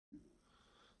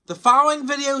The following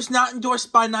video is not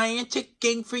endorsed by Niantic,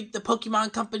 Game Freak, the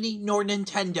Pokemon Company, nor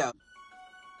Nintendo.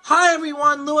 Hi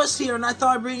everyone, Lewis here, and I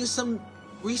thought I'd bring you some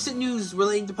recent news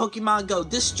relating to Pokemon Go.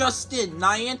 This just in,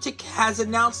 Niantic has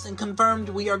announced and confirmed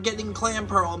we are getting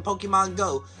Clamperl on Pokemon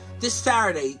Go this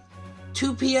Saturday,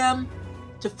 2 p.m.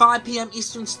 to 5 p.m.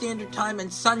 Eastern Standard Time,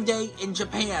 and Sunday in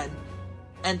Japan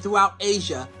and throughout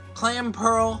Asia.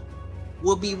 Clamperl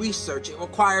will be researched. It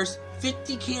requires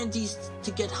 50 candies to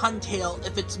get Huntail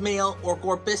if it's male or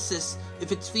Gorbissus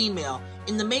if it's female.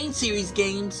 In the main series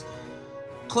games,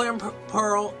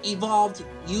 Clamperl evolved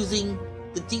using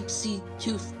the Deep Sea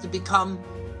Tooth to become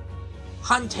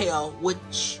Huntail,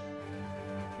 which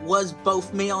was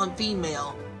both male and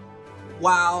female,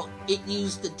 while it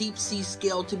used the Deep Sea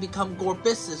Scale to become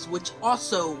Gorbissus, which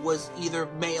also was either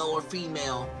male or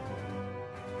female.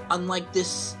 Unlike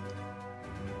this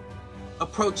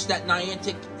approach that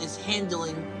Niantic is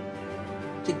handling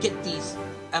to get these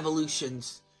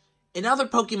evolutions. In other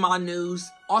Pokemon news,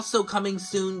 also coming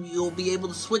soon, you'll be able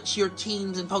to switch your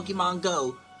teams in Pokemon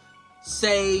Go.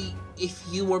 Say, if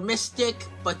you were Mystic,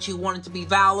 but you wanted to be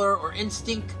Valor or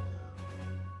Instinct,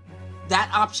 that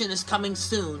option is coming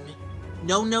soon.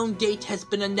 No known date has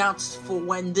been announced for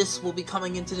when this will be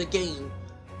coming into the game.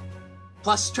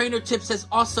 Plus, TrainerTips has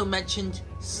also mentioned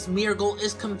Smeargle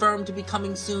is confirmed to be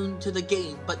coming soon to the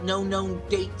game, but no known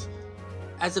date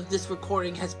as of this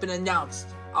recording has been announced.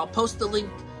 I'll post a link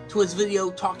to his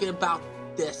video talking about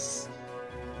this.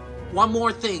 One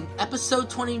more thing, episode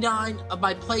 29 of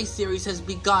my play series has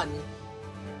begun.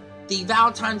 The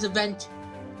Valentine's event,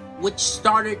 which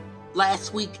started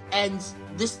last week, ends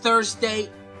this Thursday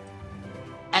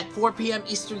at 4 p.m.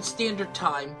 Eastern Standard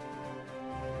Time.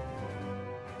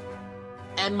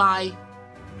 And my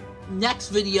next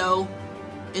video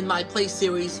in my play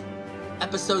series,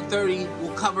 episode 30,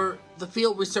 will cover the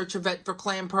field research event for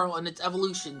Clamperl and its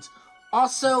evolutions.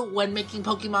 Also, when making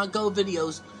Pokemon Go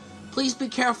videos, please be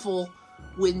careful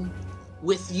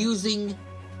with using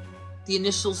the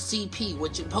initial CP,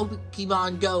 which in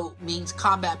Pokemon Go means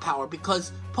combat power,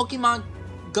 because Pokemon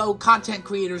Go content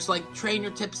creators like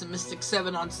TrainerTips and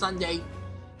Mystic7 on Sunday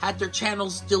had their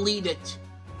channels deleted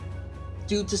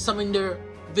due to some of their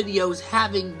videos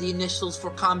having the initials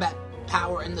for combat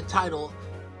power in the title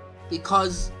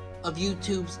because of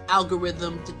YouTube's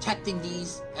algorithm detecting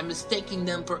these and mistaking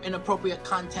them for inappropriate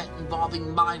content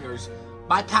involving minors.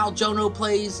 My pal Jonno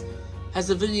Plays has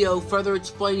a video further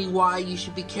explaining why you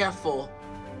should be careful.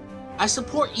 I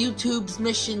support YouTube's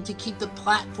mission to keep the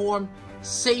platform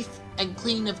safe and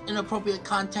clean of inappropriate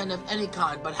content of any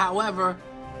kind, but however,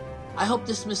 I hope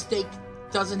this mistake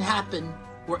doesn't happen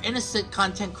where innocent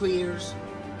content creators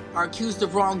are accused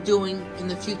of wrongdoing in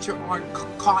the future aren't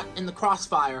caught in the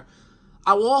crossfire.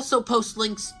 I will also post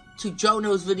links to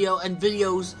Jonno's video and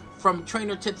videos from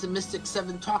TrainerTips and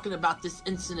Mystic7 talking about this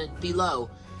incident below.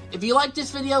 If you like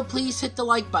this video, please hit the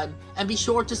like button and be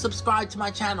sure to subscribe to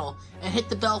my channel and hit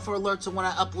the bell for alerts when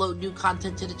I upload new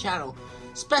content to the channel,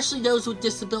 especially those with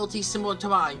disabilities similar to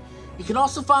mine. You can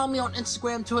also follow me on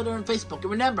Instagram, Twitter, and Facebook.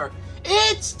 And remember,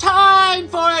 it's time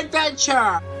for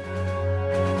adventure!